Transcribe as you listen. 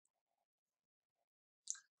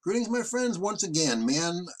Greetings, my friends, once again.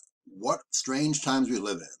 Man, what strange times we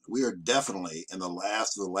live in. We are definitely in the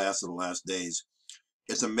last of the last days.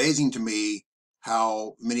 It's amazing to me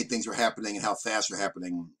how many things are happening and how fast they're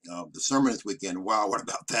happening. The sermon this weekend, wow, what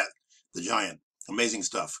about that? The giant. Amazing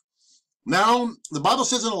stuff. Now, the Bible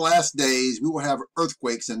says in the last days, we will have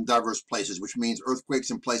earthquakes in diverse places, which means earthquakes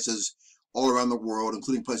in places all around the world,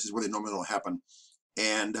 including places where they normally don't happen.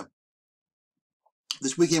 And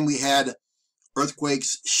this weekend we had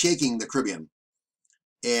earthquakes shaking the Caribbean,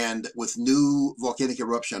 and with new volcanic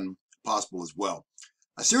eruption possible as well.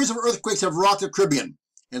 A series of earthquakes have rocked the Caribbean,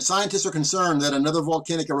 and scientists are concerned that another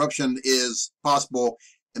volcanic eruption is possible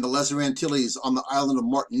in the Lesser Antilles on the island of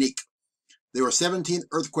Martinique. There were 17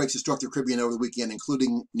 earthquakes that struck the Caribbean over the weekend,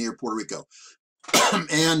 including near Puerto Rico.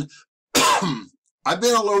 And I've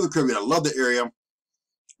been all over the Caribbean. I love the area.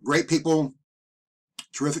 Great people,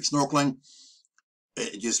 terrific snorkeling,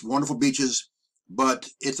 just wonderful beaches. But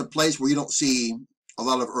it's a place where you don't see a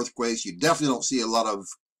lot of earthquakes. You definitely don't see a lot of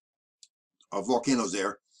volcanoes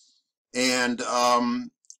there. And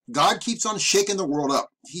God keeps on shaking the world up.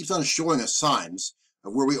 He keeps on showing us signs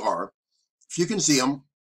of where we are. Few can see them.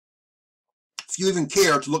 Few even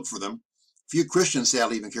care to look for them. Few Christians,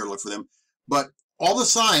 sadly, even care to look for them. But all the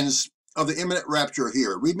signs of the imminent rapture are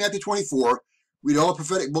here. Read Matthew 24. Read all the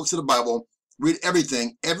prophetic books of the Bible. Read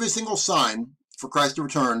everything. Every single sign for Christ to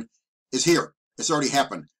return is here. It's already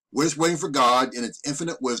happened. We're just waiting for God in its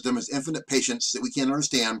infinite wisdom, his infinite patience that we can't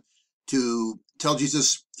understand, to tell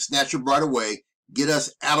Jesus, snatch your bride away, get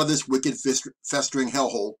us out of this wicked, festering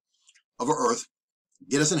hellhole of our earth,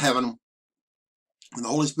 get us in heaven. When the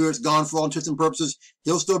Holy Spirit's gone for all intents and purposes,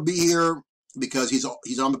 he'll still be here because he's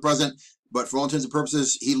omnipresent, but for all intents and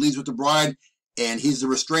purposes, he leads with the bride, and he's the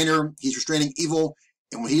restrainer. He's restraining evil.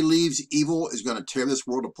 And when he leaves, evil is going to tear this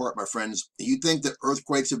world apart, my friends. You think that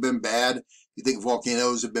earthquakes have been bad? You think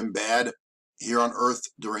volcanoes have been bad here on Earth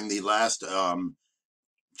during the last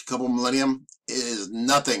couple millennium? It is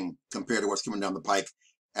nothing compared to what's coming down the pike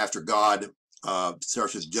after God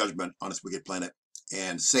starts his judgment on this wicked planet.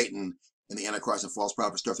 And Satan and the Antichrist and false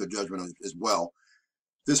prophets start their judgment as well.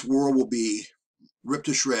 This world will be ripped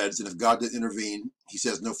to shreds. And if God didn't intervene, he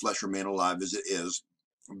says no flesh remain alive as it is.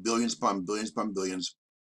 Billions upon billions upon billions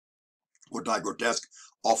will die grotesque,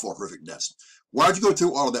 awful, horrific deaths. Why would you go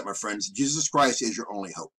through all of that, my friends? Jesus Christ is your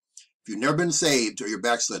only hope. If you've never been saved or you're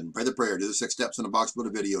backslidden, pray the prayer. Do the 6 steps in the box below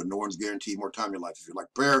the video. No one's guaranteed more time in your life. If you like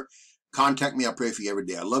prayer, contact me. I'll pray for you every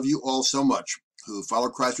day. I love you all so much who follow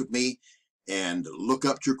Christ with me and look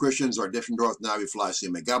up true Christians. Our redemption draweth nigh, we fly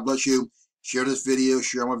soon. May God bless you. Share this video.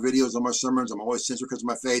 Share my videos, all my sermons. I'm always censored because of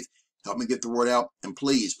my faith. Help me get the word out. And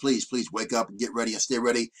please, please, please wake up and get ready and stay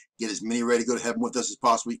ready. Get as many ready to go to heaven with us as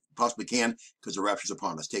possibly can, because the rapture's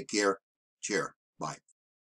upon us. Take care. Cheer. Bye.